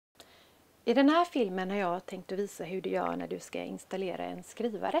I den här filmen har jag tänkt att visa hur du gör när du ska installera en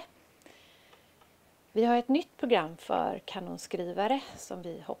skrivare. Vi har ett nytt program för Canon-skrivare som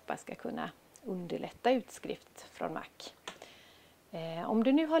vi hoppas ska kunna underlätta utskrift från Mac. Om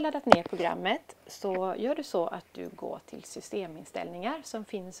du nu har laddat ner programmet så gör du så att du går till systeminställningar som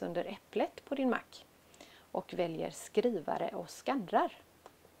finns under äpplet på din Mac och väljer skrivare och skannrar.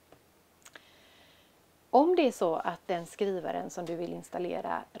 Om det är så att den skrivaren som du vill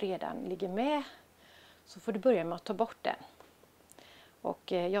installera redan ligger med så får du börja med att ta bort den.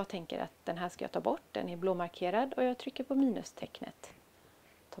 Och jag tänker att den här ska jag ta bort, den är blåmarkerad och jag trycker på minustecknet.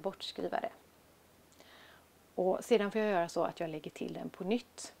 Ta bort skrivare. Och sedan får jag göra så att jag lägger till den på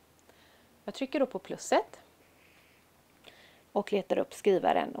nytt. Jag trycker då på plusset och letar upp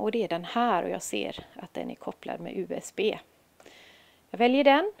skrivaren och det är den här och jag ser att den är kopplad med USB. Jag väljer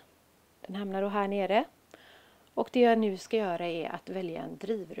den hamnar då här nere. Och det jag nu ska göra är att välja en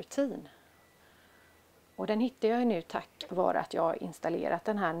drivrutin. Och den hittar jag nu tack vare att jag har installerat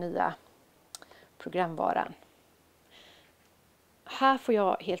den här nya programvaran. Här får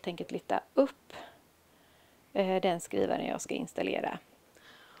jag helt enkelt leta upp den skrivaren jag ska installera.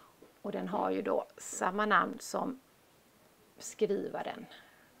 Och den har ju då samma namn som skrivaren,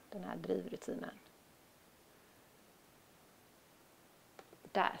 den här drivrutinen.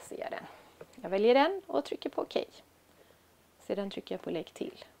 Där ser jag den. Jag väljer den och trycker på OK. Sedan trycker jag på lägg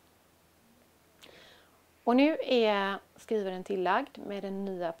till. Och nu är skrivaren tillagd med den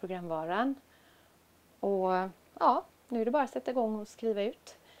nya programvaran. Och ja, nu är det bara att sätta igång och skriva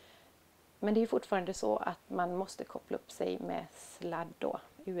ut. Men det är fortfarande så att man måste koppla upp sig med sladd då,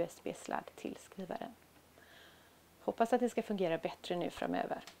 USB-sladd till skrivaren. Hoppas att det ska fungera bättre nu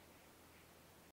framöver.